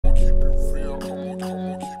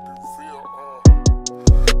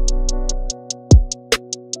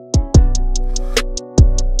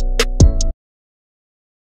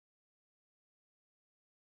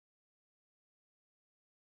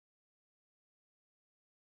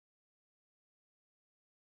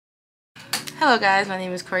Hello guys, my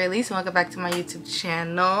name is Corey-Elise and welcome back to my YouTube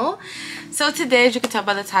channel. So today, as you can tell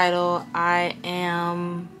by the title, I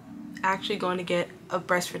am actually going to get a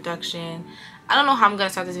breast reduction. I don't know how I'm going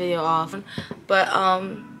to start this video off, but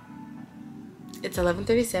it's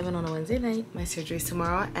 11:37 on a Wednesday night. My surgery is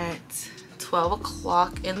tomorrow at 12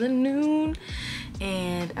 o'clock in the noon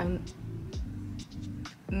and I'm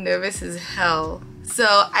nervous as hell. So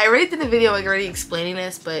I already did a video already explaining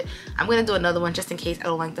this, but I'm going to do another one just in case I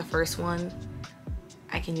don't like the first one.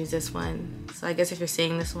 I can use this one. So I guess if you're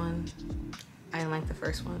seeing this one, I didn't like the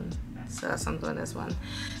first one, so that's why I'm doing this one.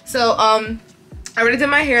 So I already did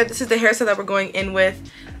my hair. This is the hairstyle that we're going in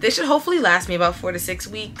with. This should hopefully last me about 4 to 6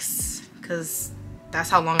 weeks because that's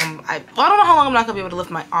how long I don't know how long I'm not gonna be able to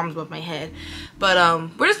lift my arms above my head. But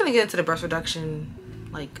we're just gonna get into the breast reduction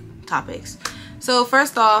like topics. So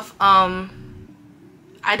first off, I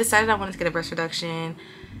decided I wanted to get a breast reduction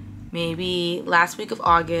maybe last week of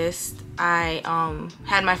August. I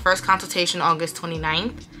had my first consultation August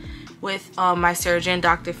 29th with my surgeon,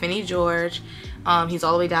 Dr. Finny. He's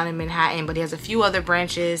all the way down in Manhattan, but he has a few other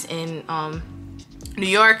branches in New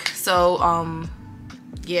York. So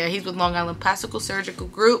yeah, he's with Long Island Plastical Surgical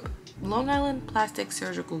Group. Long Island Plastic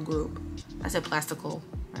Surgical Group. I said plastical,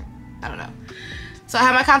 right? I don't know. So I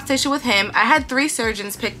had my consultation with him. I had 3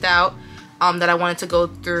 surgeons picked out that I wanted to go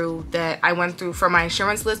through, that I went through for my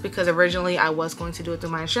insurance list, because originally I was going to do it through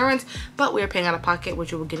my insurance, but we were paying out of pocket,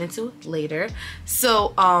 which we will get into later.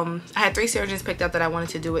 So I had 3 surgeons picked out that I wanted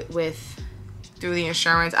to do it with through the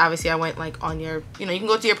insurance. Obviously I went like on your, you can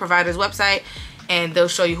go to your provider's website and they'll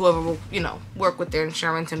show you whoever will, work with their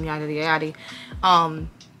insurance and yada yada yada.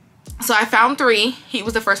 So I found 3. He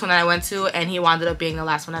was the first one that I went to, and he wound up being the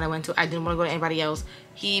last one that I went to. I didn't want to go to anybody else.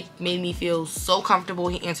 He made me feel so comfortable.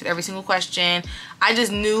 He answered every single question. I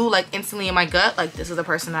just knew like instantly in my gut, like this is the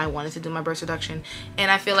person that I wanted to do my breast reduction. And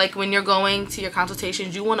I feel like when you're going to your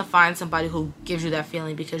consultations, you want to find somebody who gives you that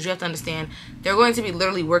feeling, because you have to understand they're going to be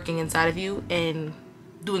literally working inside of you and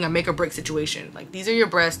doing a make or break situation. Like, these are your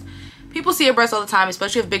breasts. People see your breasts all the time,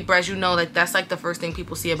 especially if big breasts. Like that's like the first thing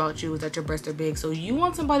people see about you, is that your breasts are big. So you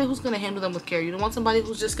want somebody who's going to handle them with care. You don't want somebody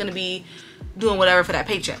who's just going to be doing whatever for that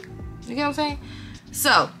paycheck. You get what I'm saying?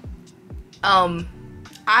 So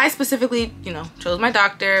I specifically, chose my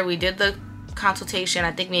doctor. We did the consultation.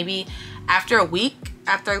 I think maybe after a week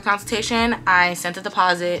after the consultation, I sent a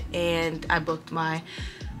deposit and I booked my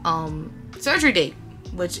surgery date,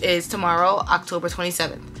 which is tomorrow, October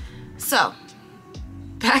 27th. So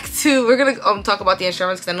back to, we're gonna talk about the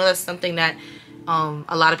insurance, because I know that's something that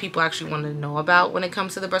a lot of people actually want to know about when it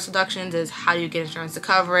comes to the breast reductions, is how do you get insurance to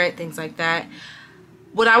cover it, things like that.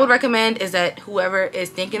 What I would recommend is that whoever is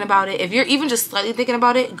thinking about it, if you're even just slightly thinking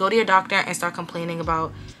about it, go to your doctor and start complaining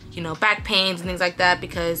about, back pains and things like that,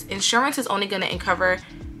 because insurance is only going to cover,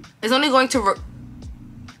 is only going to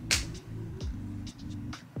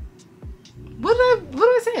what am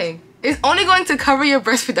I saying? It's only going to cover your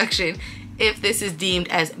breast reduction if this is deemed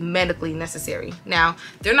as medically necessary. Now,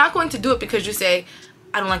 they're not going to do it because you say,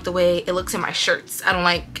 I don't like the way it looks in my shirts. I don't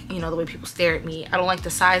like, the way people stare at me. I don't like the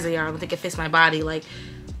size they are. I don't think it fits my body. Like,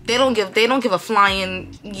 they don't give a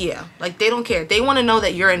flying, yeah. Like, they don't care. They want to know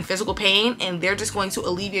that you're in physical pain, and they're just going to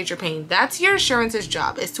alleviate your pain. That's your insurance's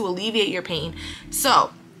job, is to alleviate your pain.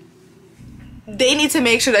 So they need to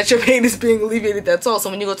make sure that your pain is being alleviated. That's all. So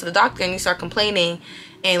when you go to the doctor and you start complaining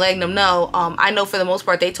and letting them know, I know for the most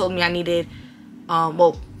part they told me I needed,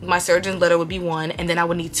 well, my surgeon's letter would be 1, and then I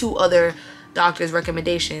would need 2 other doctor's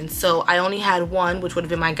recommendations. So I only had 1, which would have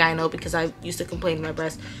been my gyno, because I used to complain to my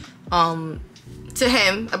breast, to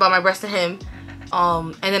him, about my breast to him.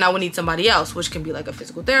 And then I would need somebody else, which can be like a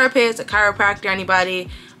physical therapist, a chiropractor, anybody.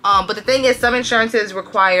 But the thing is, some insurances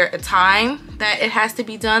require a time that it has to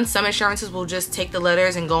be done. Some insurances will just take the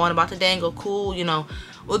letters and go on about the day and go, cool,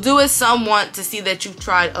 we'll do it. Some want to see that you've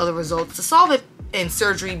tried other results to solve it, and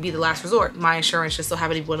surgery be the last resort. My insurance just so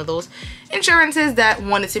happened to be one of those insurances that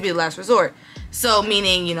wanted to be the last resort. So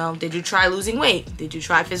meaning, did you try losing weight? Did you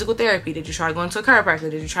try physical therapy? Did you try going to a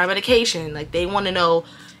chiropractor? Did you try medication? Like, they want to know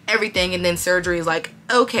everything, and then surgery is like,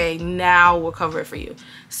 okay, now we'll cover it for you.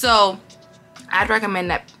 So I'd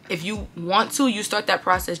recommend that if you want to, you start that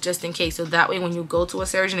process just in case. So that way, when you go to a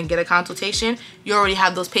surgeon and get a consultation, you already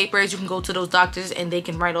have those papers. You can go to those doctors and they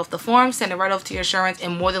can write off the form, send it right off to your insurance,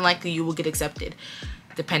 and more than likely you will get accepted.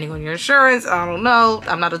 Depending on your insurance, I don't know.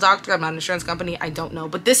 I'm not a doctor. I'm not an insurance company. I don't know.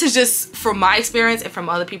 But this is just from my experience and from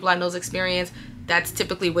other people I know's experience. That's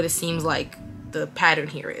typically what it seems like the pattern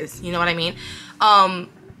here is. You know what I mean?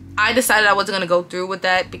 I decided I wasn't going to go through with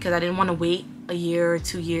that because I didn't want to wait a year,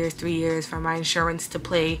 2 years, 3 years for my insurance to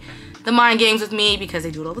play the mind games with me, because they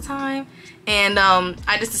do it all the time. And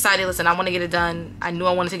I just decided, listen, I want to get it done. I knew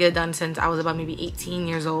I wanted to get it done since I was about maybe 18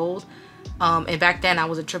 years old. And back then I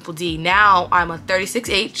was a triple D. Now I'm a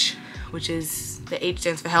 36H, which is, the H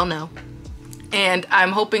stands for hell no. And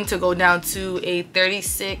I'm hoping to go down to a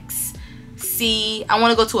 36C. I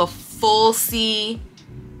want to go to a full C.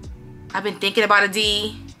 I've been thinking about a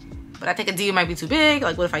D, but I think a D might be too big.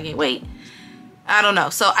 Like, what if I gain weight? I don't know.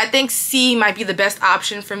 So I think C might be the best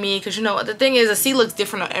option for me, because, you know, the thing is, a C looks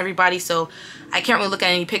different on everybody, so I can't really look at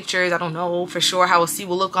any pictures. I don't know for sure how a C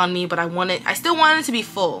will look on me, but I still want it to be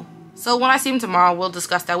full. So when I see him tomorrow, we'll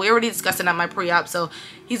discuss that. We already discussed it at my pre-op, so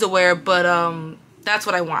he's aware, but that's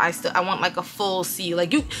what I want. I want like a full C.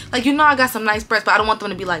 Like you know, I got some nice breasts, but I don't want them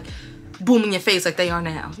to be like boom in your face like they are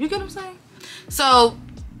now. You get what I'm saying? So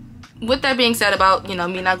with that being said about, you know,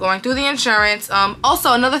 me not going through the insurance,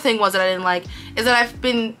 also another thing was that I didn't like is that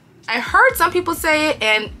I heard some people say it,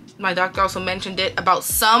 and my doctor also mentioned it, about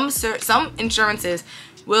some insurances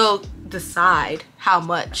will decide how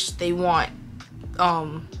much they want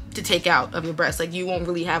to take out of your breast. Like, you won't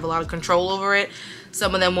really have a lot of control over it.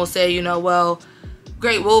 Some of them will say, you know, well,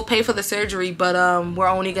 great, we'll pay for the surgery, but we're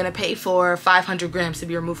only gonna pay for 500 grams to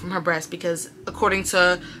be removed from her breast, because according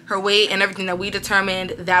to her weight and everything that we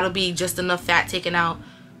determined, that'll be just enough fat taken out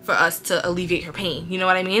for us to alleviate her pain. You know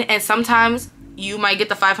what I mean? And sometimes you might get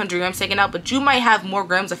the 500 grams taken out, but you might have more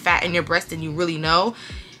grams of fat in your breast than you really know.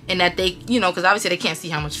 And that they, you know, because obviously they can't see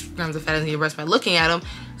how much grams of fat is in your breast by looking at them.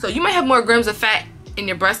 So you might have more grams of fat in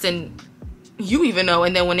your breast than you even know.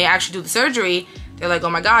 And then when they actually do the surgery, they're like, oh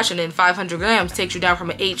my gosh, and then 500 grams takes you down from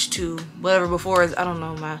an H to whatever before is, I don't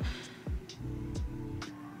know,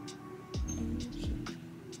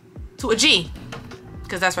 to a G,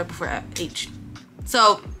 because that's right before H.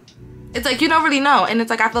 So it's like, you don't really know. And it's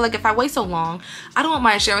like, I feel like if I wait so long, I don't want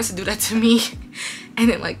my insurance to do that to me. And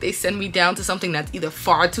then like they send me down to something that's either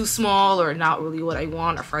far too small or not really what I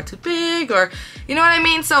want, or far too big, or you know what I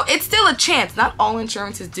mean? So it's still a chance. Not all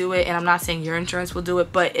insurances do it, and I'm not saying your insurance will do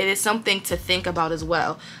it, but it is something to think about as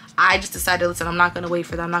well. I just decided, listen, I'm not gonna wait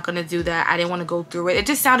for that. I'm not gonna do that. I didn't want to go through it. It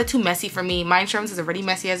just sounded too messy for me. My insurance is already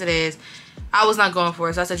messy as it is. I was not going for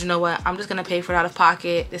it. So I said, you know what? I'm just gonna pay for it out of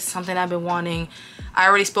pocket. This is something I've been wanting. I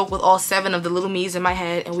already spoke with all 7 of the little me's in my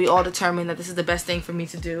head, and we all determined that this is the best thing for me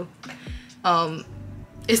to do.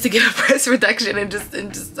 Is to get a breast reduction, and just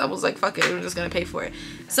I was like, fuck it, I'm just gonna pay for it.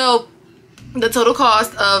 So the total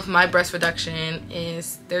cost of my breast reduction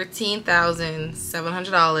is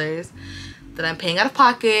 $13,700 that I'm paying out of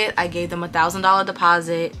pocket. I gave them a $1,000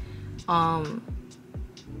 deposit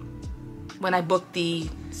when I booked the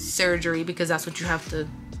surgery, because that's what you have to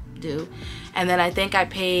do. And then I think I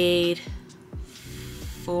paid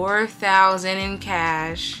 $4,000 in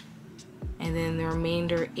cash, and then the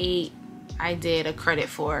remainder $8,000 I did a credit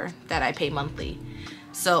for that I pay monthly.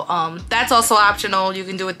 So that's also optional. You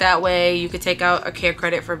can do it that way. You could take out a care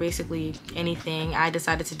credit for basically anything. I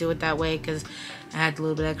decided to do it that way because I had a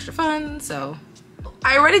little bit extra fun. So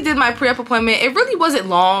I already did my pre-op appointment. It really wasn't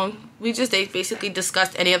long. They basically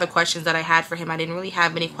discussed any other questions that I had for him. I didn't really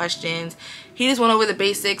have many questions. He just went over the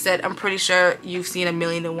basics that I'm pretty sure you've seen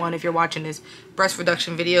 1,000,001 if you're watching his breast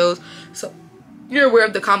reduction videos. So you're aware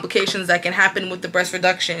of the complications that can happen with the breast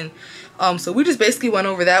reduction. So we just basically went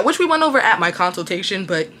over that, which we went over at my consultation.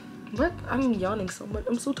 But what? I'm yawning so much.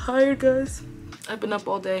 I'm so tired, guys. I've been up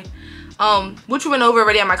all day. Which we went over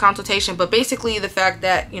already at my consultation. But basically the fact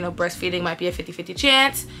that, you know, breastfeeding might be a 50-50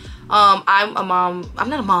 chance. I'm a mom. I'm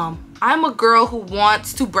not a mom. I'm a girl who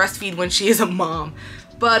wants to breastfeed when she is a mom.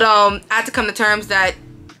 But I had to come to terms that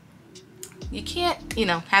you can't, you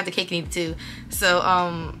know, have the cake and eat it too. So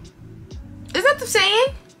is that the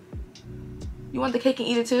saying? You want the cake and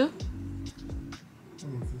eat it too?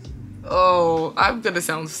 Oh, I'm gonna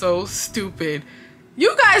sound so stupid.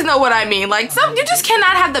 You guys know what I mean. Like, you just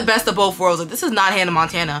cannot have the best of both worlds. Like, this is not Hannah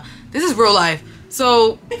Montana. This is real life.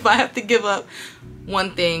 So if I have to give up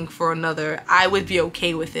one thing for another, I would be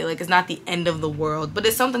okay with it. Like, it's not the end of the world, but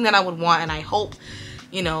it's something that I would want, and I hope,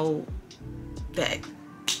 you know, that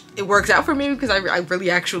it works out for me, because I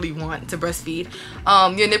really actually want to breastfeed.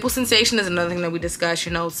 Your nipple sensation is another thing that we discussed.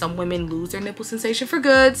 You know, some women lose their nipple sensation for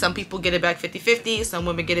good. Some people get it back 50-50. Some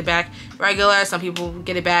women get it back regular. Some people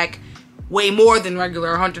get it back way more than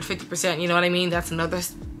regular, 150%. You know what I mean? That's another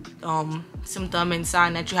symptom and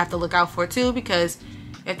sign that you have to look out for too, because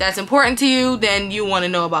if that's important to you, then you want to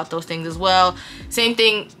know about those things as well. Same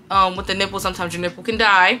thing with the nipple. Sometimes your nipple can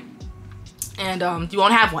die, and you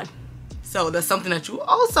won't have one. So that's something that you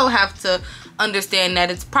also have to understand, that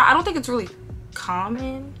it's I don't think it's really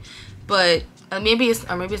common, but maybe it's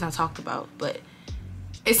not talked about, but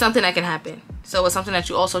it's something that can happen. So it's something that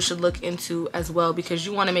you also should look into as well, because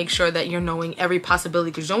you want to make sure that you're knowing every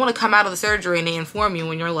possibility, because you don't want to come out of the surgery and they inform you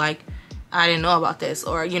when you're like, I didn't know about this,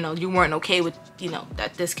 or you know, you weren't okay with, you know,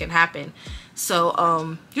 that this can happen. So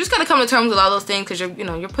you just gotta come to terms with all those things, because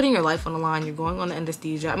you're putting your life on the line. You're going on the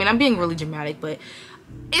anesthesia. I mean, I'm being really dramatic, but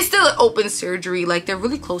it's still an open surgery. Like, they're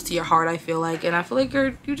really close to your heart, I feel like, and I feel like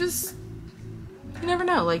you never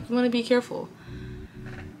know. Like, you want to be careful.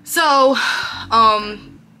 So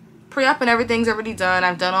pre-op and everything's already done.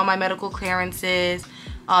 I've done all my medical clearances.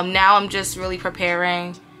 Now I'm just really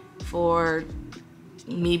preparing for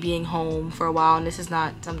me being home for a while, and this is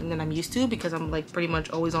not something that I'm used to, because I'm like pretty much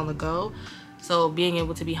always on the go. So being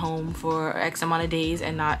able to be home for X amount of days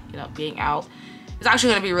and not, you know, being out, it's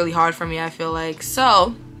actually going to be really hard for me, I feel like.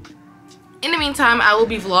 So in the meantime, I will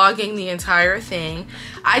be vlogging the entire thing.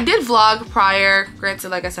 I did vlog prior. Granted,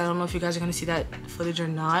 like I said, I don't know if you guys are going to see that footage or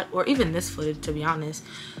not, or even this footage, to be honest.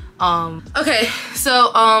 Okay,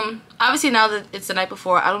 so obviously now that it's the night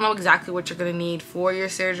before, I don't know exactly what you're going to need for your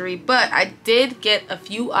surgery, but I did get a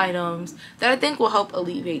few items that I think will help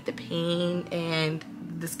alleviate the pain and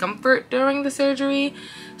discomfort during the surgery.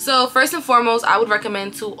 So first and foremost, I would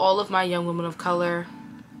recommend to all of my young women of color,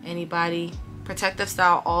 anybody, protective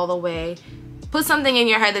style all the way. Put something in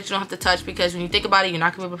your head that you don't have to touch, because when you think about it, you're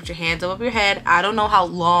not gonna be able to put your hands above your head. I don't know how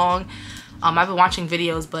long I've been watching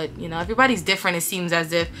videos, but you know, everybody's different, it seems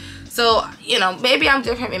as if. So, you know, maybe I'm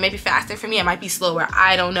different, it may be faster for me, it might be slower,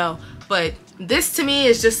 I don't know. But this to me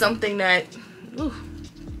is just something that, ooh,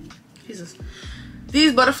 Jesus.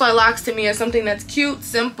 These butterfly locks to me are something that's cute,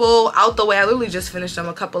 simple, out the way. I literally just finished them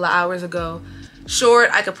a couple of hours ago. Short,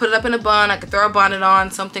 I could put it up in a bun, I could throw a bonnet on,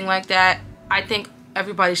 something like that. I think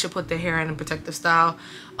everybody should put their hair in a protective style.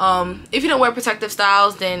 If you don't wear protective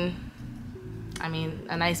styles, then, I mean,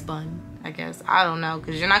 a nice bun, I guess. I don't know,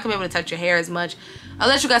 because you're not going to be able to touch your hair as much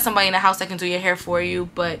unless you got somebody in the house that can do your hair for you.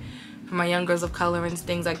 But for my young girls of color and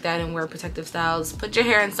things like that and wear protective styles, put your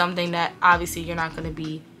hair in something that obviously you're not going to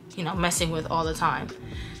be, you know, messing with all the time.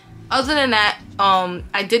 Other than that,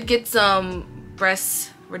 I did get some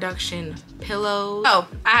breast reduction pillows. Oh,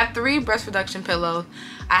 I have 3 breast reduction pillows.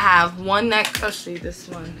 I have one neck. I'll show you this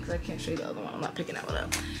one because I can't show you the other one. I'm not picking that one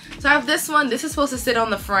up. So I have this one. This is supposed to sit on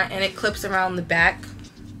the front and it clips around the back.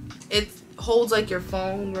 It holds like your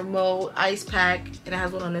phone, remote, ice pack, and it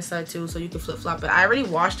has one on this side too, so you can flip flop it. I already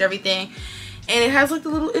washed everything, and it has like the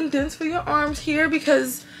little indents for your arms here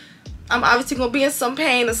because I'm obviously gonna be in some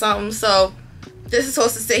pain or something. So this is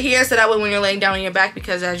supposed to sit here so that way when you're laying down on your back,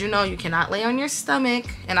 because as you know, you cannot lay on your stomach,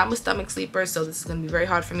 and I'm a stomach sleeper, so this is gonna be very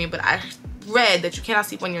hard for me. But I read that you cannot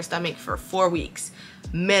sleep on your stomach for 4 weeks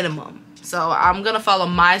minimum. So I'm gonna follow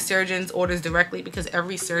my surgeon's orders directly, because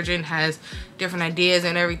every surgeon has different ideas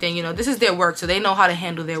and everything. You know, this is their work, so they know how to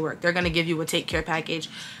handle their work. They're gonna give you a take care package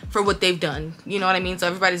for what they've done. You know what I mean? So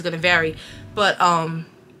everybody's gonna vary. But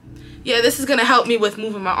yeah, this is gonna help me with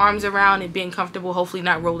moving my arms around and being comfortable, hopefully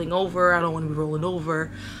not rolling over. I don't want to be rolling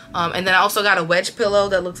over. And then I also got a wedge pillow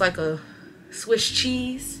that looks like a Swiss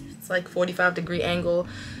cheese. It's like 45-degree angle,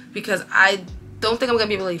 because I don't think I'm gonna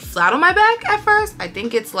be able to lay flat on my back at first. I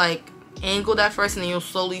think it's like angled at first, and then you'll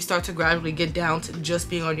slowly start to gradually get down to just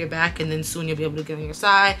being on your back, and then soon you'll be able to get on your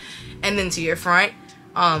side and then to your front.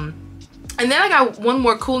 And then I got one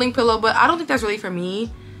more cooling pillow, but I don't think that's really for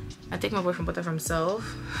me. I think my boyfriend bought that for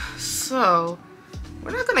himself, so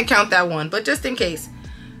we're not gonna count that one, but just in case.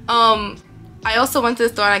 I also went to the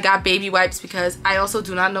store and I got baby wipes, because I also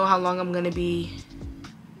do not know how long I'm gonna be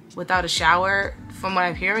without a shower. From what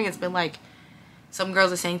I'm hearing, it's been like, some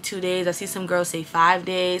girls are saying 2 days. I see some girls say 5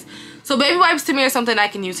 days. So baby wipes to me are something I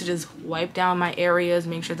can use to just wipe down my areas,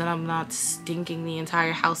 make sure that I'm not stinking the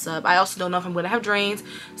entire house up. I also don't know if I'm going to have drains,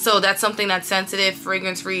 so that's something that's sensitive,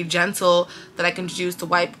 fragrance-free, gentle, that I can use to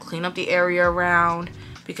wipe, clean up the area around,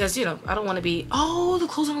 because, you know, I don't want to be, oh, the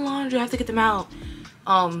clothes on the laundry, I have to get them out.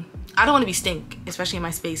 I don't want to be stink, especially in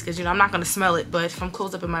my space, because, you know, I'm not going to smell it, but if I'm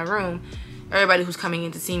closed up in my room, everybody who's coming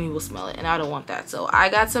in to see me will smell it, and I don't want that. So I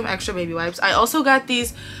got some extra baby wipes. I also got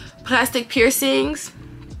these plastic piercings.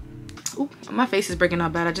 Ooh, my face is breaking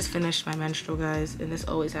out bad. I just finished my menstrual, guys, and this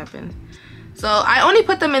always happens. So I only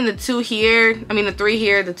put them in the 2 here. I mean the 3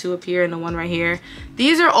 here, the 2 up here, and the 1 right here.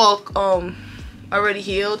 These are all already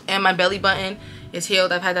healed, and my belly button is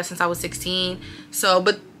healed. I've had that since I was 16. So,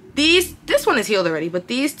 but this one is healed already, but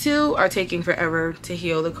these 2 are taking forever to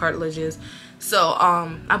heal, the cartilages. So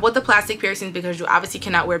I bought the plastic piercings because you obviously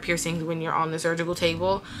cannot wear piercings when you're on the surgical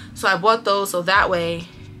table. So I bought those so that way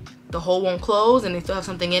the hole won't close and they still have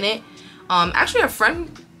something in it. Actually, a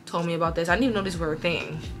friend told me about this. I didn't even know these were a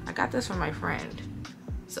thing. I got this from my friend.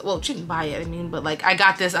 So, well, she didn't buy it, I mean, but like I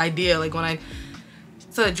got this idea like when I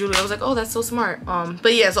saw the jewelry. I was like, oh, that's so smart.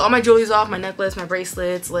 But yeah, so all my jewelry's off, my necklace, my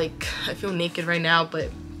bracelets. Like I feel naked right now, but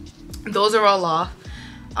those are all off.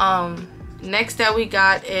 Next that we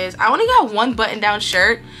got is, I only got one button down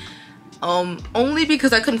shirt. Only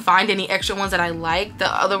because I couldn't find any extra ones that I liked. The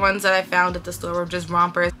other ones that I found at the store were just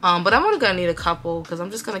rompers. But I'm only gonna need a couple because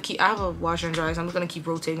I'm just gonna keep, I have a washer and dryer, so I'm just gonna keep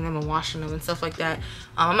rotating them and washing them and stuff like that.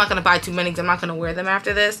 I'm not gonna buy too many because I'm not gonna wear them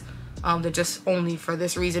after this. They're just only for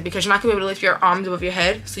this reason, because you're not gonna be able to lift your arms above your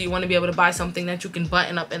head, so you want to be able to buy something that you can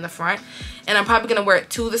button up in the front. And I'm probably gonna wear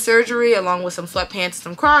it to the surgery along with some sweatpants,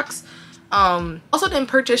 some Crocs. Also didn't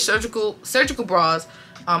purchase surgical bras.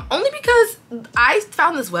 Only because I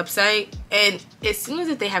found this website and it seems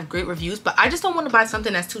that they have great reviews, but I just don't want to buy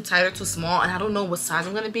something that's too tight or too small, and I don't know what size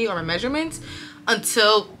I'm going to be or my measurements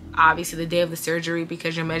until obviously the day of the surgery,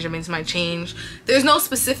 because your measurements might change. There's no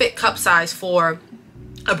specific cup size for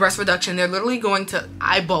a breast reduction. They're literally going to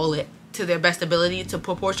eyeball it to their best ability to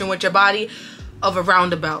proportion with your body of a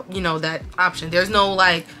roundabout, you know, that option. There's no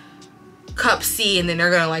like cup C and then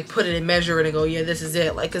they're gonna like put it and measure it and go, yeah, this is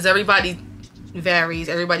it. Like, because everybody varies,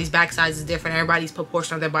 everybody's back size is different, everybody's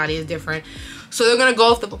proportion of their body is different, so they're gonna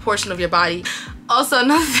go off the proportion of your body. Also,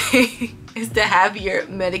 another thing is to have your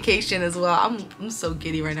medication as well. I'm so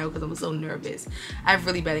giddy right now because I'm so nervous. I have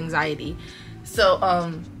really bad anxiety.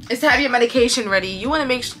 So is to have your medication ready. You want to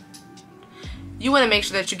make sure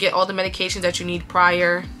that you get all the medications that you need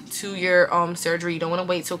prior to your surgery. You don't want to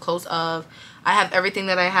wait till close of. I have everything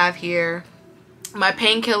that I have here. My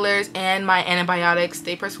painkillers and my antibiotics.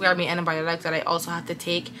 They prescribe me antibiotics that I also have to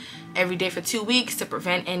take every day for 2 weeks to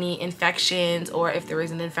prevent any infections, or if there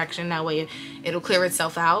is an infection, that way it'll clear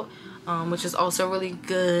itself out, which is also really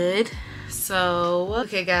good. So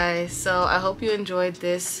okay guys, so I hope you enjoyed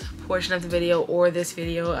this portion of the video, or this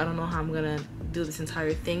video. I don't know how I'm gonna do this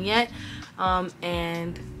entire thing yet,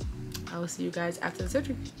 and I will see you guys after the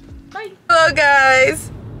surgery. Bye. Hello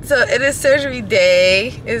guys, so it is surgery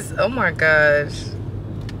day. Oh my gosh,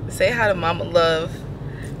 say hi to Mama Love.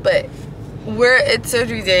 But we're at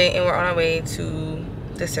surgery day and we're on our way to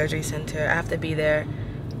the surgery center. I have to be there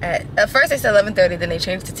at first they said 11:30, then they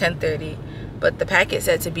changed to 10:30, but the packet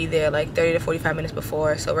said to be there like 30 to 45 minutes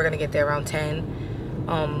before, so we're gonna get there around 10.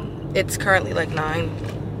 It's currently like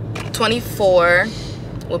 9:24.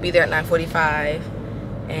 We'll be there at 9:45,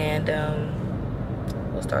 and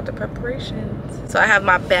we'll start the preparations. So I have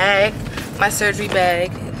my bag, my surgery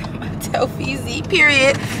bag, my Telfie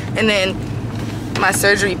period, and then my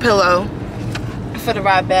surgery pillow for the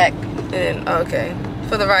ride back. And okay,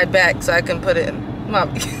 for the ride back, so I can put it in my I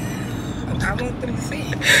want them to see.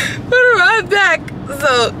 For the ride back,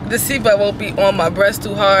 so the seatbelt won't be on my breast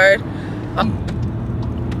too hard.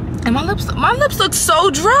 And my lips look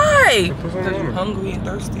so dry. I'm hungry and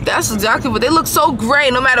thirsty. That's exactly what they look, so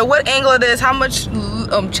gray. No matter what angle it is, how much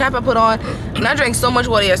chap I put on, and I drank so much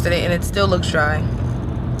water yesterday, and it still looks dry.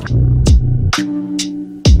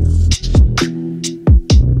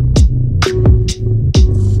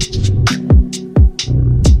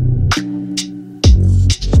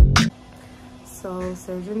 So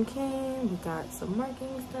surgeon came. We got some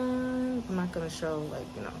markings done. I'm not gonna show, like,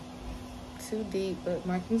 you know, too deep, but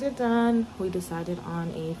markings are done. We decided on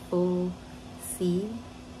a full C,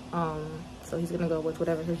 so he's gonna go with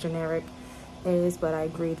whatever his generic is, but I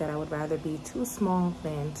agreed that I would rather be too small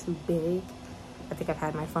than too big. I think I've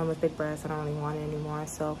had my fun with big breasts. I don't really want it anymore,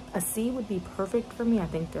 so a C would be perfect for me. I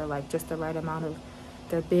think they're like just the right amount of,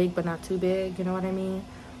 they're big but not too big, you know what I mean?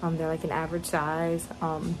 They're like an average size,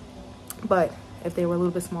 but if they were a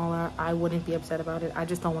little bit smaller, I wouldn't be upset about it. I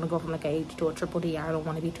just don't want to go from like an H to a triple D. I don't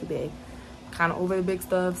want to be too big. Kind of over the big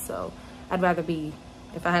stuff, so I'd rather be,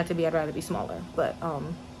 if I had to be, I'd rather be smaller. But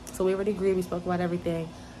so we already agreed, we spoke about everything.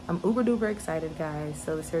 I'm uber duper excited, guys.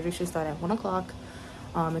 So the surgery should start at 1 o'clock.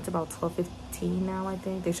 It's about 12:15 now, I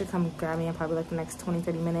think. They should come grab me in probably like the next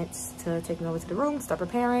 20-30 minutes to take me over to the room, start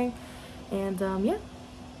preparing, and yeah,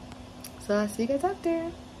 so I'll see you guys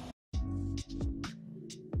after.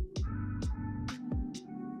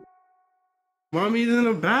 Mommy's in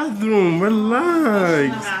the bathroom. Relax.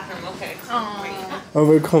 In the bathroom, okay. Oh,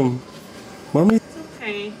 wait, come. Mommy. It's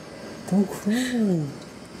okay. Don't cry.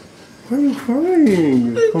 Why are you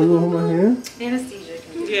crying? Come you hold my hand? Anesthesia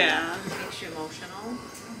can makes you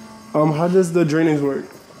emotional. How does the drainage work?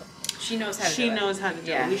 She knows how to do it. She knows how to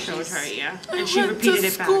do it. We showed her, And she repeated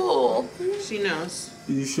it back. School. She knows.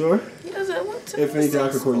 You sure? Yes, I went to If anything, I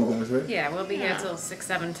can call you guys, right? Yeah, we'll be here till 6,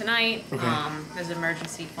 7 tonight. Okay. There's an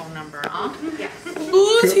emergency phone number. Yes.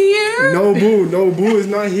 Boo's here? No, Boo. No, Boo is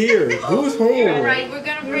not here. Boo is home. All right, we're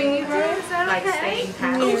gonna bring you to like staying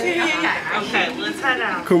past. Okay, let's head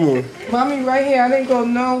out. Come on. Mommy right here. I didn't go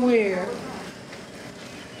nowhere.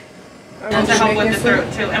 And to help with the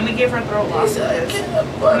throat too. And we gave her throat lozenge.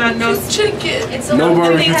 No chicken. It's No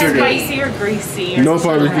barbecue Anything chicken. spicy or greasy. Or No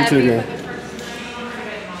something. barbecue chicken.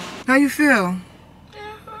 How you feel?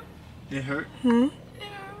 It hurt?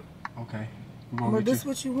 Okay. Well, this is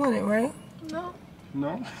what you wanted, right? No.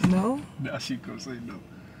 No? No? Now she gonna say no.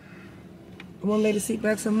 You want me to sit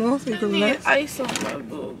back some more so you can relax? Ice on my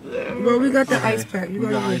boob there. Bro, we got the ice pack. You We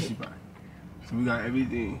got gotta icy get it. pie. So we got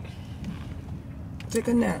everything. Take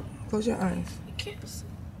a nap. Close your eyes. I can't see.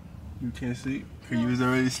 You can't sleep? Cause you was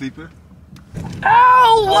already sleeping?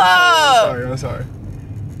 Ow! I'm sorry.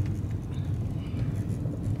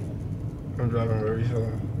 I'm driving very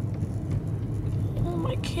slow. Oh,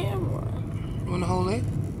 my camera. You wanna hold it?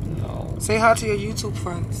 No. Say hi to your YouTube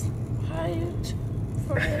friends. Hi, YouTube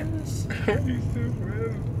friends. You still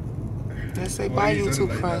friends? Let's say Why bye, you sounding YouTube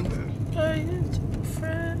like friends. that? Hi, YouTube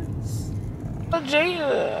friends. Oh,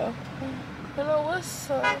 Jada. Hello, what's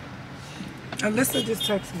up? Alyssa just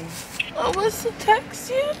texted me. Oh, what's the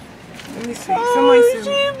text you? Let me see. Oh, Somebody she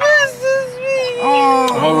said. misses me. Oh.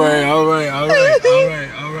 Alright.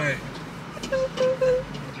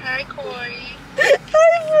 Hi, Corey.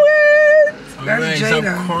 Hi, friends. That's Jada.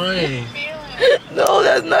 Stop crying. No,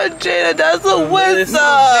 that's not Jada. That's Alyssa.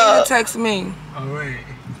 Jada text me. Alright.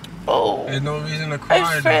 Oh, There's no reason to cry.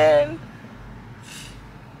 hi, though. friend.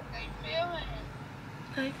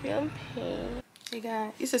 I feel pain. Hey,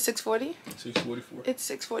 guys. You said 6:40? 6:44. It's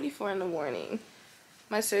 6:44 in the morning.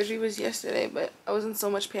 My surgery was yesterday, but I was in so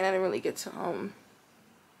much pain I didn't really get to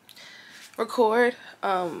record.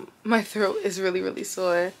 My throat is really, really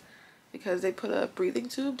sore because they put a breathing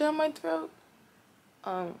tube down my throat.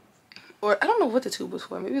 Or I don't know what the tube was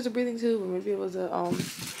for. Maybe it was a breathing tube, or maybe it was a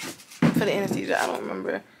for the anesthesia. I don't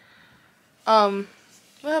remember. What happened?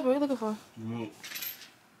 What are you looking for? Remote.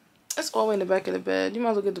 It's all the way in the back of the bed. You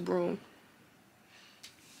might as well get the broom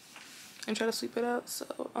and try to sweep it out. So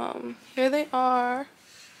here they are.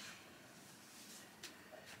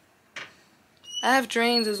 I have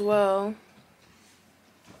drains as well.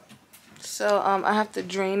 So I have to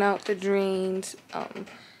drain out the drains.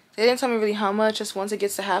 They didn't tell me really how much, just once it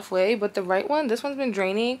gets to halfway. But the right one, this one's been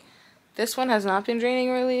draining. This one has not been draining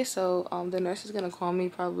really. So the nurse is gonna call me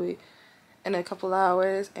probably in a couple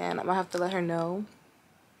hours, and I'm gonna have to let her know,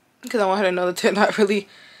 because I want her to know that they're not really,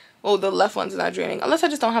 well, the left one's not draining, unless I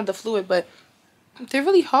just don't have the fluid. But they're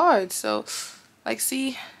really hard. So like,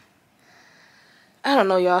 see, I don't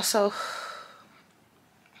know, y'all. So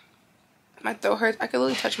my throat hurts. I can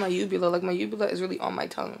literally touch my uvula. Like, my uvula is really on my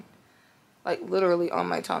tongue. Like, literally on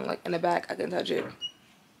my tongue. Like, in the back, I can touch it.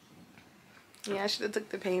 Yeah, I should have took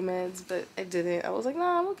the pain meds, but I didn't. I was like,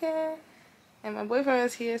 nah, I'm okay. And my boyfriend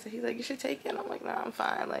was here, so he's like, you should take it. I'm like, nah, I'm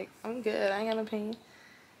fine. Like, I'm good. I ain't got no pain.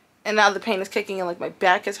 And now the pain is kicking in. Like, my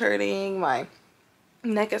back is hurting. My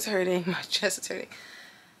neck is hurting. My chest is hurting.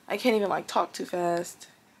 I can't even, like, talk too fast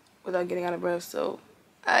without getting out of breath. So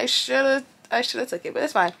I should have took it, but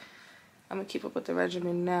it's fine. I'm gonna keep up with the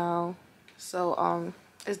regimen now. So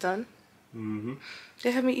it's done.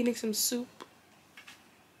 They have me eating some soup,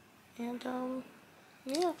 and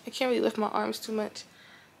yeah, I can't really lift my arms too much.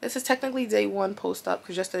 This is technically day 1 post-op,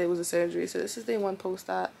 because yesterday was a surgery, so this is day 1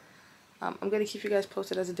 post-op. I'm gonna keep you guys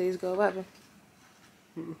posted as the days go. What happened?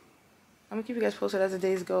 I'm gonna keep you guys posted as the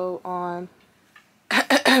days go on.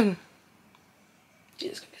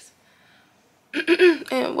 Jesus Christ.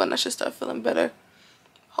 And when I should start feeling better.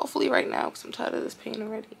 Hopefully right now, because I'm tired of this pain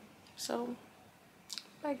already. So,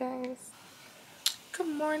 bye guys. Good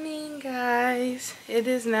morning, guys. It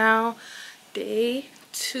is now day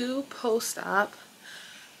 2 post-op.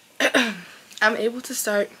 I'm able to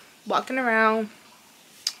start walking around.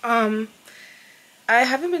 I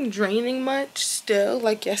haven't been draining much still,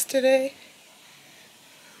 like yesterday.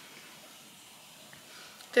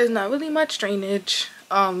 There's not really much drainage.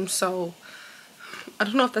 So I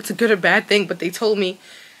don't know if that's a good or bad thing, but they told me,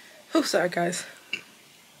 oh, sorry guys,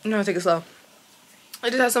 I'm gonna take it slow. I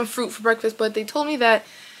just had some fruit for breakfast, but they told me that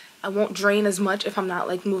I won't drain as much if I'm not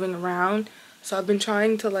like moving around. So I've been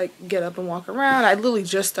trying to like get up and walk around. I literally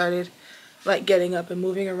just started like getting up and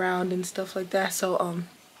moving around and stuff like that. So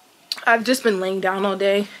I've just been laying down all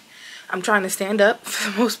day. I'm trying to stand up for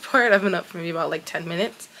the most part. I've been up for maybe about like 10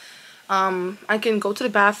 minutes. I can go to the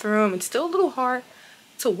bathroom. It's still a little hard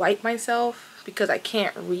to wipe myself because I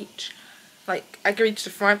can't reach. Like, I can reach the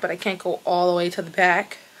front, but I can't go all the way to the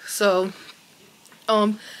back. So,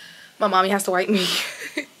 my mommy has to wipe me.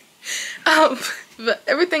 But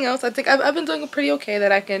everything else, I think I've been doing pretty okay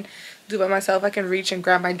that I can do by myself. I can reach and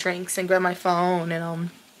grab my drinks and grab my phone,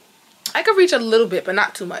 and I could reach a little bit, but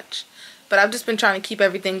not too much. But I've just been trying to keep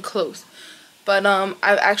everything close. But I've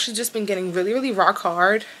actually just been getting really, really rock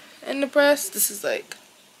hard in the breast. This is like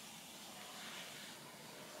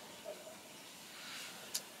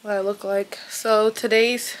what I look like. So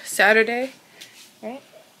today's Saturday, right?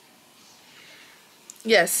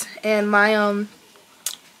 Yes, and my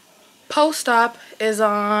post-op is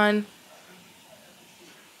on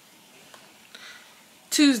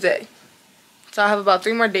Tuesday. So I have about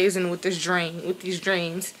 3 more days in with these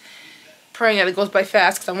drains. Praying that it goes by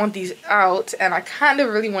fast because I want these out, and I kind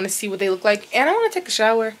of really want to see what they look like, and I want to take a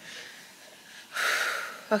shower.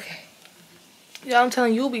 Okay. Yeah, I'm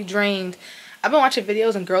telling you, you'll be drained. I've been watching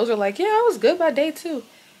videos and girls are like, yeah, I was good by day 2.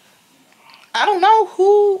 I don't know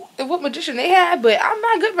what magician they had, but I'm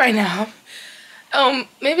not good right now.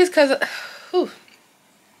 Maybe it's because,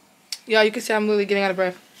 y'all, you can see I'm literally getting out of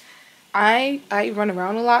breath. I run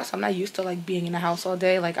around a lot, so I'm not used to like being in the house all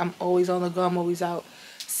day. Like I'm always on the go, I'm always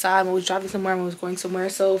outside, I'm always driving somewhere, I'm always going somewhere.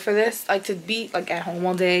 So for this, like to be like at home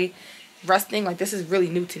all day, resting, like this is really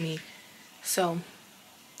new to me. So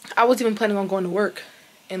I was even planning on going to work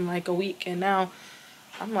in like a week, and now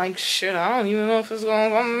I'm like, shit, I don't even know if I'm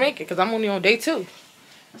gonna make it because I'm only on day 2.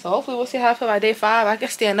 So hopefully we'll see how I feel by day 5. I can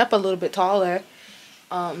stand up a little bit taller.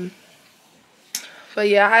 But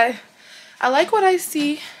yeah, I like what I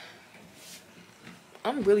see.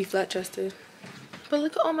 I'm really flat chested. But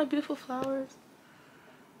look at all my beautiful flowers.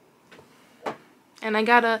 And I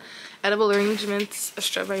got a edible arrangements, a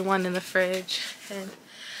strawberry one in the fridge. And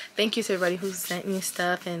thank you to everybody who sent me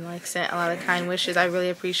stuff and like sent a lot of kind wishes. I really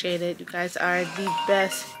appreciate it. You guys are the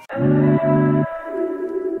best.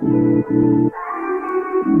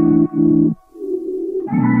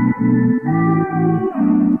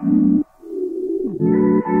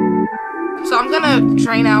 So I'm gonna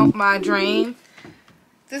drain out my drain.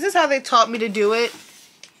 This is how they taught me to do it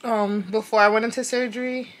before I went into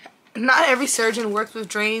surgery. Not every surgeon works with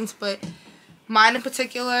drains, but mine in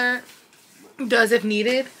particular does if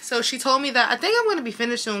needed. So she told me that I think I'm going to be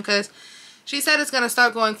finished soon because she said it's going to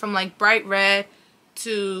start going from like bright red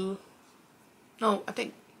to, no, I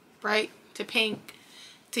think bright to pink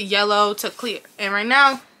to yellow to clear. And right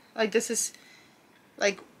now, like this is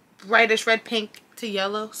like brightish red pink to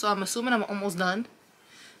yellow. So I'm assuming I'm almost done.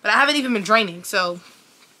 But I haven't even been draining, so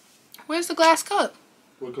where's the glass cup?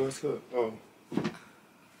 What glass cup? Oh.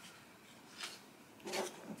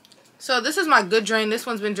 So this is my good drain. This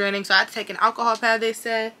one's been draining, so I had to take an alcohol pad, they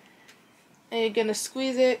said. And you're gonna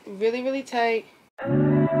squeeze it really, really tight.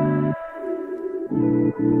 And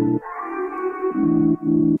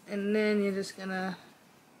then you're just gonna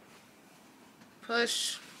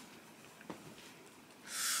push.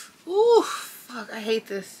 Ooh, fuck, I hate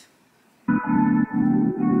this.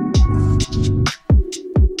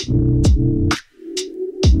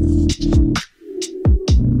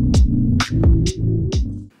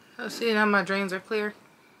 So see, now my drains are clear.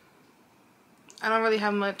 I don't really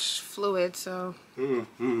have much fluid, so. I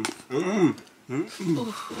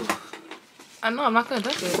know, I'm not gonna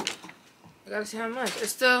dunk it. I gotta see how much.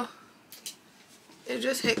 It's still, it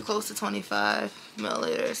just hit close to 25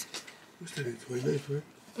 milliliters. What's that, 29, right?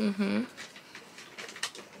 Mm-hmm.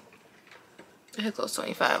 It hit close to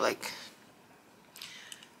 25, like,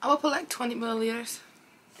 I would put like 20 milliliters.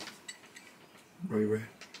 Right, right.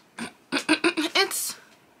 It's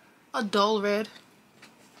a dull red.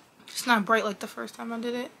 It's not bright like the first time I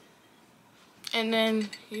did it. And then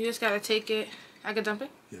you just gotta take it. I could dump it?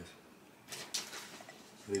 Yes.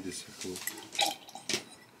 I need this circle.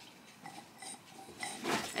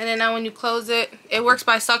 And then now when you close it, it works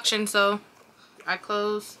by suction, so I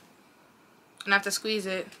close and I have to squeeze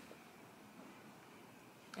it.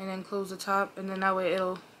 And then close the top, and then that way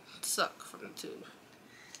it'll suck from the tube.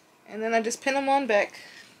 And then I just pin them on back.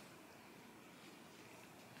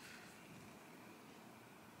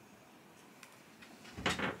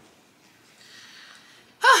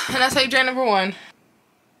 And that's how you drain number 1.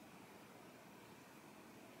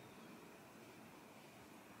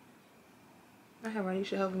 I had Ronnie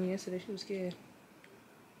helping me yesterday. She was scared.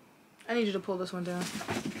 I need you to pull this one down.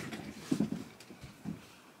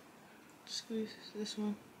 Squeeze this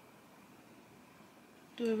one.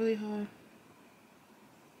 Do it really hard.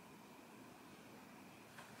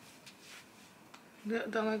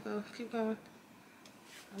 Don't let go. Keep going.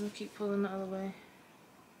 I'm gonna keep pulling the other way.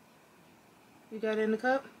 You got it in the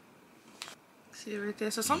cup? See it right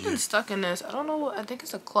there? So something's stuck in this. I don't know what. I think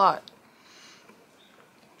it's a clot.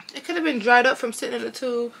 It could have been dried up from sitting in the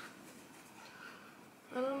tube.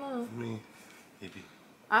 I don't know. Maybe.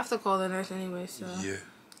 I have to call the nurse anyway, so. Yeah.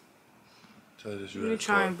 Let me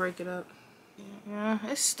try and break it up. Yeah,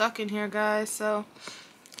 it's stuck in here, guys. So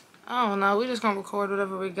I don't know. We just gonna record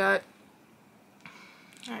whatever we got.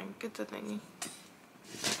 Alright, get the thingy.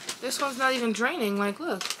 This one's not even draining. Like,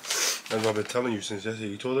 look. That's what I've been telling you since yesterday.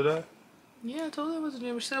 You told her that? Yeah, I told her it wasn't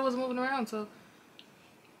draining. She said it wasn't moving around, so.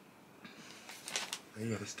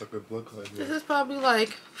 You got it stuck with blood clot. This is probably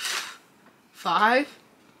like 5.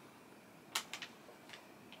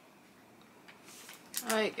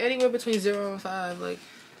 Like, anywhere between 0 and 5. Like,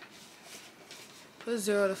 put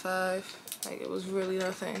 0 to 5. Like, it was really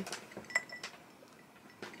nothing.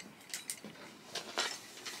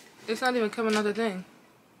 It's not even coming out the thing.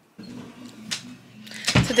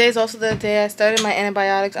 Today's also the day I started my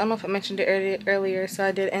antibiotics. I don't know if I mentioned it earlier. So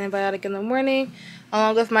I did antibiotic in the morning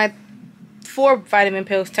along with my 4 vitamin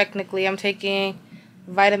pills. Technically, I'm taking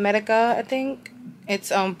Vitamedica, I think. It's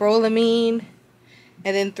Brolamine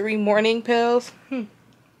and then 3 morning pills. And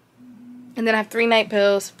then I have 3 night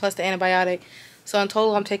pills plus the antibiotic. So in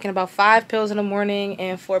total, I'm taking about 5 pills in the morning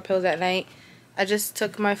and 4 pills at night. I just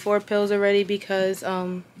took my 4 pills already because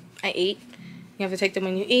I ate. You have to take them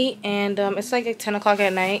when you eat. And it's like at 10 o'clock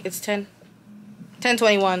at night. It's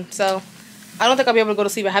 10:21. So I don't think I'll be able to go to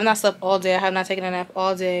sleep. I have not slept all day. I have not taken a nap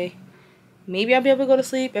all day. Maybe I'll be able to go to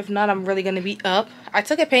sleep. If not, I'm really going to be up. I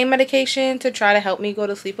took a pain medication to try to help me go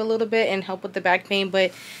to sleep a little bit and help with the back pain.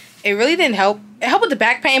 But it really didn't help. It helped with the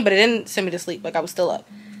back pain, but it didn't send me to sleep. Like, I was still up.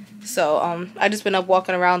 So I just been up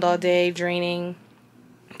walking around all day, draining.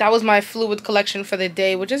 That was my fluid collection for the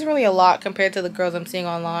day, which is really a lot compared to the girls I'm seeing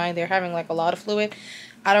online. They're having like a lot of fluid.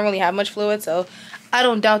 I don't really have much fluid, so I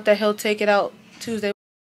don't doubt that he'll take it out Tuesday.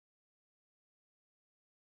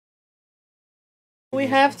 We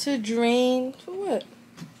have to drain for what?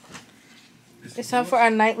 It's time for our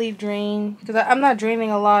nightly drain because I'm not draining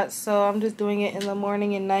a lot, so I'm just doing it in the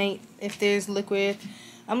morning and night if there's liquid.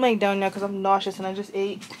 I'm laying down now because I'm nauseous and I just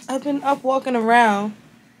ate. I've been up walking around,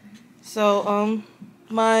 so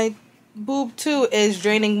my boob too is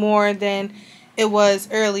draining more than it was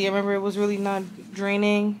earlier. Remember, it was really not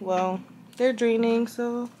draining. Well, they're draining,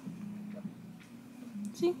 so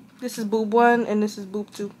see, this is boob 1 and this is boob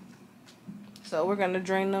 2. So we're gonna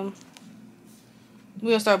drain them.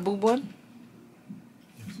 We're gonna start boob 1.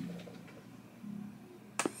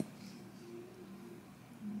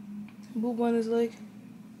 Boob 1 is like.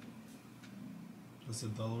 That's a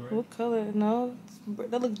dull red? What color? No,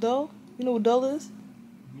 that looks dull. You know what dull is?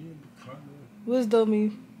 Yeah, kind of. What does dull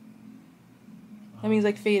mean? That means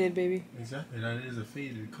like faded, baby. Exactly, that is a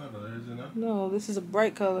faded color, is it not? No, this is a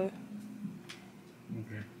bright color.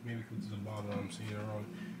 Okay, maybe because it's a bottle I'm seeing it wrong.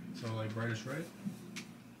 So like brightest red?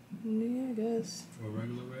 Yeah, I guess. Or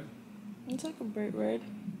regular red? It's like a bright red.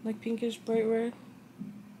 Like pinkish bright red.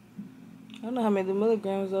 I don't know how many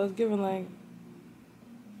milligrams though. It's giving like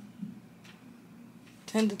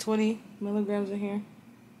 10 to 20 milligrams in here.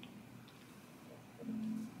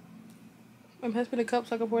 Pass me the cup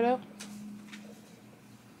so I can pour it out.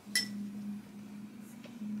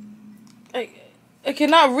 I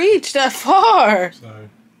cannot reach that far. Sorry.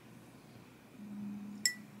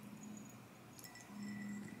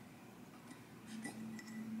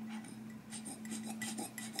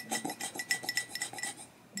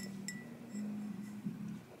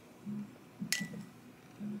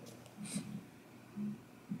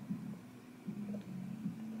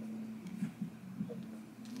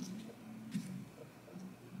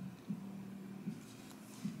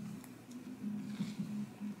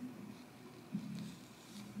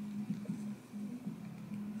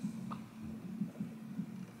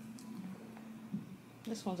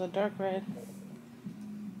 This one's a dark red.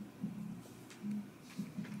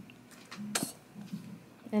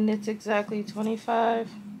 And it's exactly 25.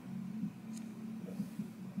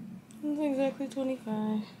 It's exactly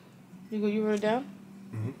 25. You wrote it down?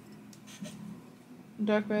 Mm-hmm.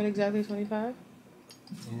 Dark red, exactly 25.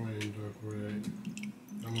 I'm writing dark red.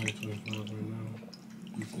 I'm writing 25 right now.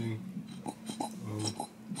 You think?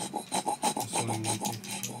 It's only one thing.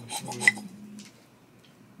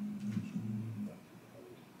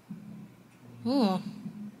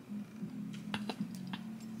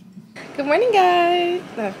 Good morning, guys.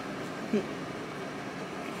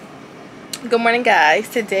 Good morning, guys.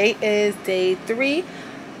 Today is day 3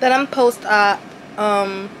 that I'm post-op.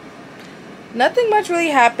 Nothing much really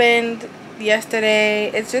happened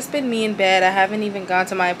yesterday. It's just been me in bed. I haven't even gone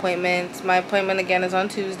to my appointments. My appointment again is on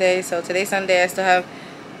Tuesday. So today's Sunday. I still have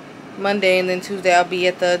Monday, and then Tuesday I'll be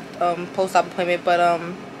at the post-op appointment. But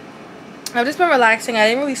I've just been relaxing. I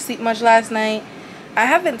didn't really sleep much last night. I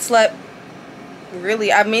haven't slept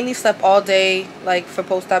really. I mainly slept all day, like for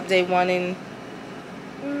post-op day 1 and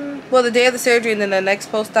well, the day of the surgery and then the next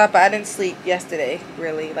post-op. But I didn't sleep yesterday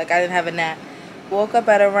really. Like, I didn't have a nap. Woke up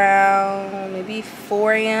at around maybe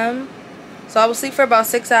 4 a.m. So I will sleep for about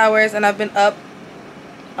 6 hours, and I've been up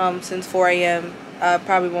since 4 a.m. I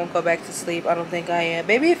probably won't go back to sleep. I don't think I am.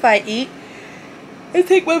 Maybe if I eat and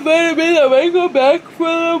take my vitamins, I might go back for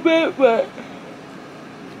a little bit, but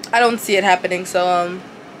I don't see it happening. So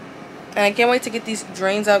and I can't wait to get these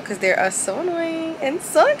drains out because they are so annoying and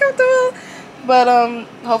so uncomfortable. But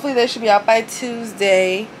hopefully they should be out by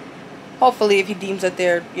Tuesday. Hopefully, if he deems that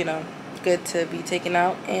they're, you know, good to be taken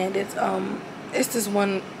out. And it's this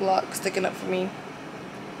one block sticking up for me.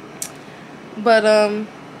 But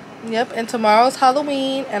yep, and tomorrow's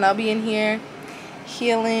Halloween and I'll be in here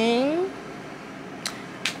healing.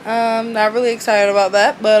 Not really excited about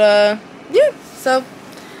that, but yeah, so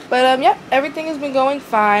yeah, everything has been going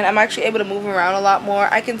fine. I'm actually able to move around a lot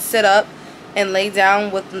more. I can sit up and lay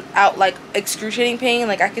down without like excruciating pain.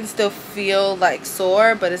 Like I can still feel like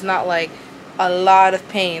sore, but it's not like a lot of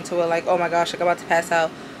pain to where like, oh my gosh, like I'm about to pass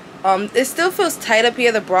out. It still feels tight up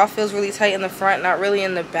here. The bra feels really tight in the front, not really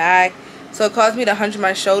in the back. So it caused me to hunch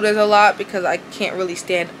my shoulders a lot because I can't really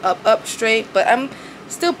stand up straight. But I'm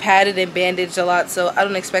still padded and bandaged a lot, so I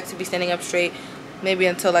don't expect to be standing up straight maybe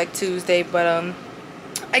until like Tuesday. But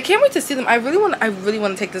I can't wait to see them. I really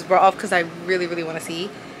want to take this bra off because I really want to see.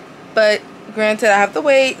 But granted, I have to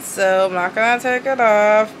wait, so I'm not gonna take it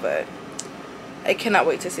off. But I cannot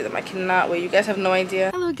wait to see them. I cannot wait. You guys have no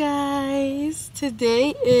idea. Hello guys.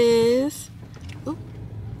 Today is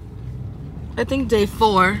I think day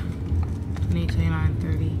 4. 29,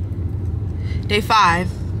 30. Day 5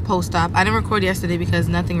 post-op. I didn't record yesterday because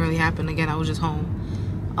nothing really happened. Again, I was just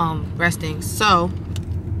home resting. So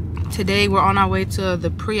today we're on our way to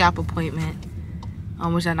the pre-op appointment,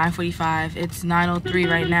 which is at 9:45. It's 9:03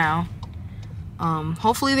 right now.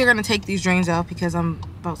 Hopefully they're gonna take these drains out because I'm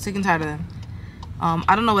about sick and tired of them.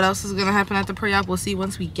 I don't know what else is gonna happen at the pre-op. We'll see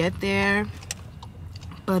once we get there.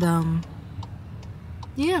 But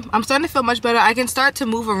yeah, I'm starting to feel much better. I can start to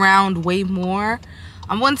move around way more.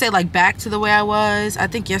 I wouldn't say like back to the way I was. I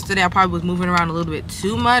think yesterday I probably was moving around a little bit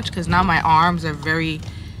too much because now my arms are very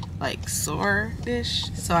like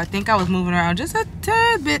sore-ish. So I think I was moving around just a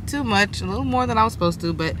tad bit too much, a little more than I was supposed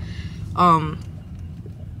to. But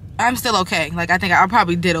I'm still okay. Like I think I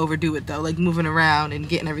probably did overdo it though, like moving around and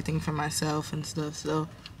getting everything for myself and stuff. So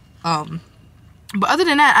but other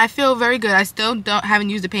than that, I feel very good. I still haven't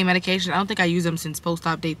used the pain medication. I don't think I used them since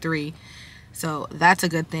post-op day 3. So that's a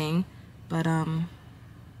good thing. But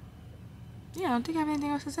yeah, I don't think I have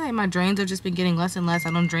anything else to say. My drains have just been getting less and less.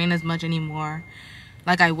 I don't drain as much anymore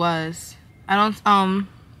like I was. I'm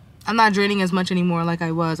not draining as much anymore like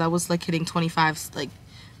I was. I was like hitting 25 like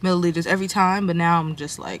milliliters every time, but now I'm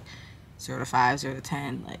just like 0 to 5, 0 to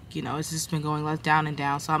 10. Like, you know, it's just been going less down and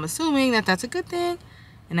down. So I'm assuming that that's a good thing.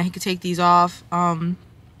 And then he could take these off. And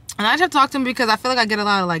I just have to talk to him because I feel like I get a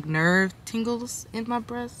lot of like nerve tingles in my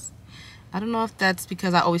breasts. I don't know if that's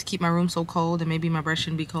because I always keep my room so cold and maybe my breast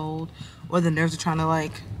shouldn't be cold, or the nerves are trying to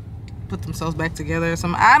like put themselves back together or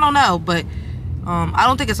something. I don't know, but I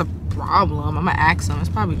don't think it's a problem. I'm gonna ask him. It's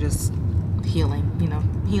probably just healing. You know,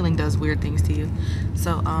 healing does weird things to you.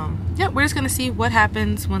 So yeah, we're just gonna see what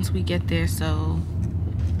happens once we get there. So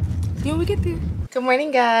see when we get there. Good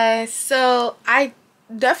morning, guys. So I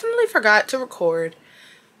definitely forgot to record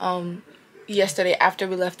yesterday after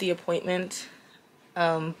we left the appointment.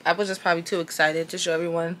 I was just probably too excited to show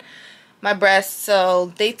everyone my breasts.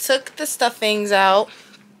 So they took the stuffings out,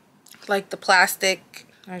 like the plastic.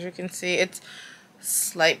 As you can see, it's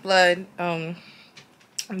slight blood,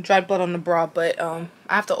 dried blood on the bra, but I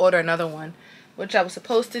have to order another one, which I was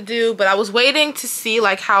supposed to do. But I was waiting to see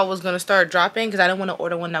like how it was gonna start dropping because I didn't want to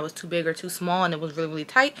order one that was too big or too small and it was really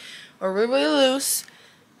tight or really loose.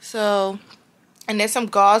 So, and there's some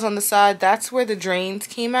gauze on the side. That's where the drains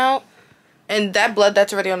came out. And that blood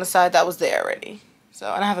that's already on the side, that was there already.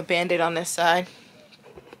 So, and I have a Band-Aid on this side.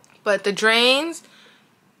 But the drains,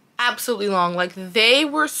 absolutely long. Like, they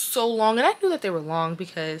were so long. And I knew that they were long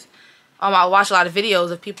because I watched a lot of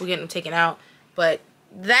videos of people getting them taken out. But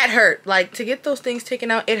that hurt. Like, to get those things taken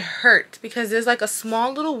out, it hurt. Because there's, like, a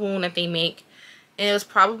small little wound that they make. And it was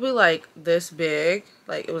probably, like, this big.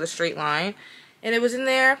 Like, it was a straight line. And it was in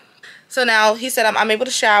there. So now he said I'm able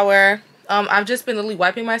to shower. I've just been literally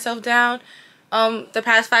wiping myself down the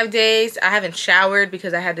past 5 days. I haven't showered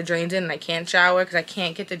because I had the drains in and I can't shower because I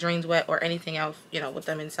can't get the drains wet or anything else, you know, with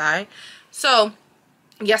them inside. So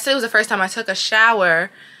yesterday was the first time I took a shower,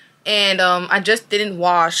 and I just didn't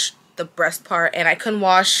wash the breast part, and I couldn't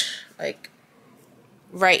wash like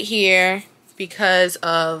right here because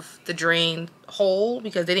of the drain hole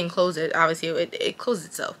because they didn't close it. Obviously it closed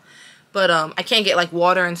itself. but I can't get like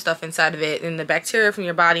water and stuff inside of it and the bacteria from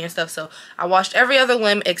your body and stuff. So I washed every other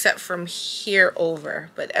limb except from here over,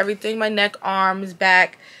 but everything, my neck, arms,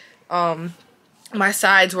 back, my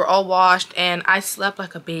sides were all washed, and I slept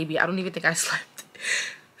like a baby. I don't even think I slept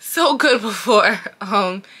so good before.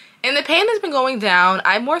 And the pain has been going down.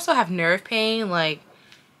 I more so have nerve pain. Like,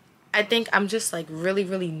 I think I'm just like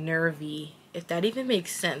really nervy, if that even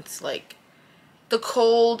makes sense. Like the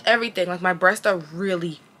cold, everything, like my breasts are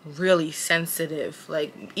really sensitive,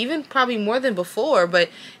 like even probably more than before. But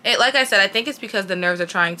it, like I said, I think it's because the nerves are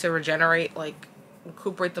trying to regenerate, like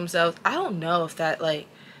recuperate themselves. I don't know if that like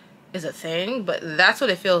is a thing, but that's what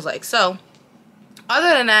it feels like. So other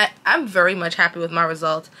than that, I'm very much happy with my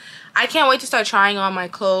results. I can't wait to start trying on my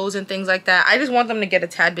clothes and things like that. I just want them to get a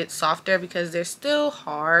tad bit softer because they're still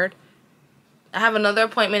hard. I have another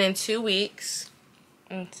appointment in 2 weeks.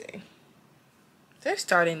 Let's see. They're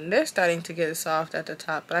starting to get soft at the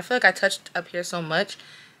top, but I feel like I touched up here so much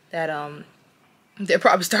that they're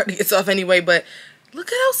probably starting to get soft anyway. But look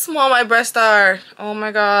at how small my breasts are. Oh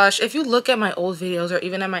my gosh. If you look at my old videos or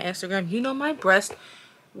even at my Instagram, you know my breasts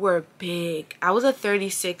were big. I was a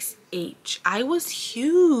 36H. I was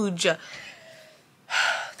huge.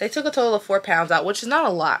 They took a total of 4 pounds out, which is not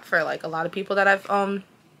a lot for like a lot of people that I've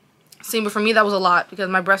seen, but for me that was a lot because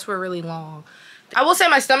my breasts were really long. I will say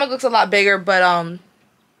my stomach looks a lot bigger, but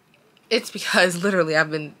it's because literally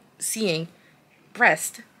I've been seeing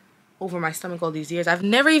breast over my stomach all these years. I've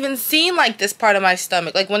never even seen like this part of my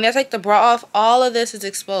stomach. Like when they take the bra off, all of this is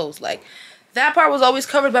exposed. Like that part was always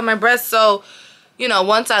covered by my breasts. So, you know,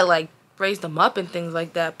 once I like raised them up and things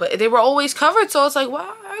like that, but they were always covered. So it's like,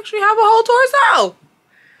 well, I actually have a whole torso.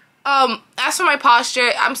 As for my posture,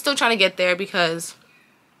 I'm still trying to get there because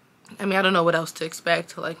I mean, I don't know what else to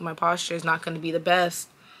expect. Like, my posture is not going to be the best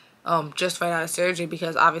just right out of surgery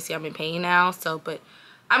because obviously I'm in pain now. So, but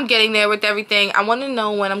I'm getting there with everything. I want to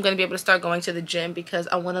know when I'm going to be able to start going to the gym because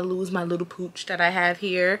I want to lose my little pooch that I have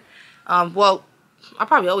here. Well, I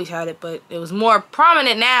probably always had it, but it was more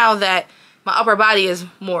prominent now that my upper body is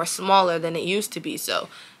more smaller than it used to be. So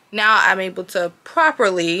now I'm able to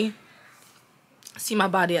properly see my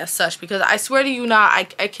body as such because I swear to you not,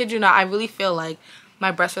 I kid you not, I really feel like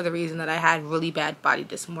my breasts are the reason that I had really bad body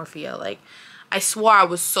dysmorphia. Like, I swore I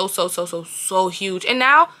was so huge. And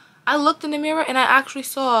now I looked in the mirror and I actually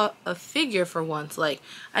saw a figure for once. Like,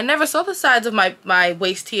 I never saw the sides of my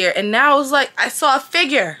waist here. And now I was like, I saw a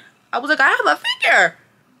figure. I was like, I have a figure.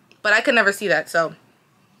 But I could never see that. So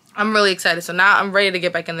I'm really excited. So now I'm ready to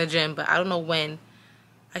get back in the gym. But I don't know when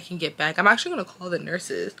I can get back. I'm actually going to call the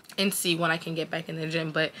nurses and see when I can get back in the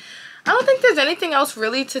gym. But I don't think there's anything else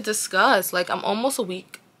really to discuss. Like, I'm almost a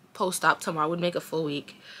week post-op. Tomorrow would make a full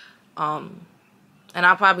week. And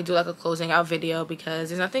I'll probably do like a closing out video because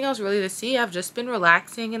there's nothing else really to see. I've just been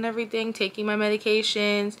relaxing and everything, taking my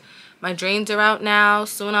medications. My drains are out now.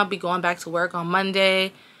 Soon I'll be going back to work on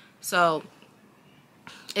Monday. So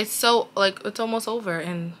it's so, like, it's almost over.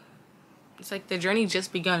 And it's like the journey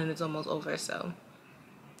just begun and it's almost over. So,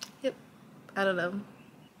 yep. I don't know.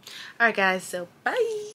 Alright guys, so bye.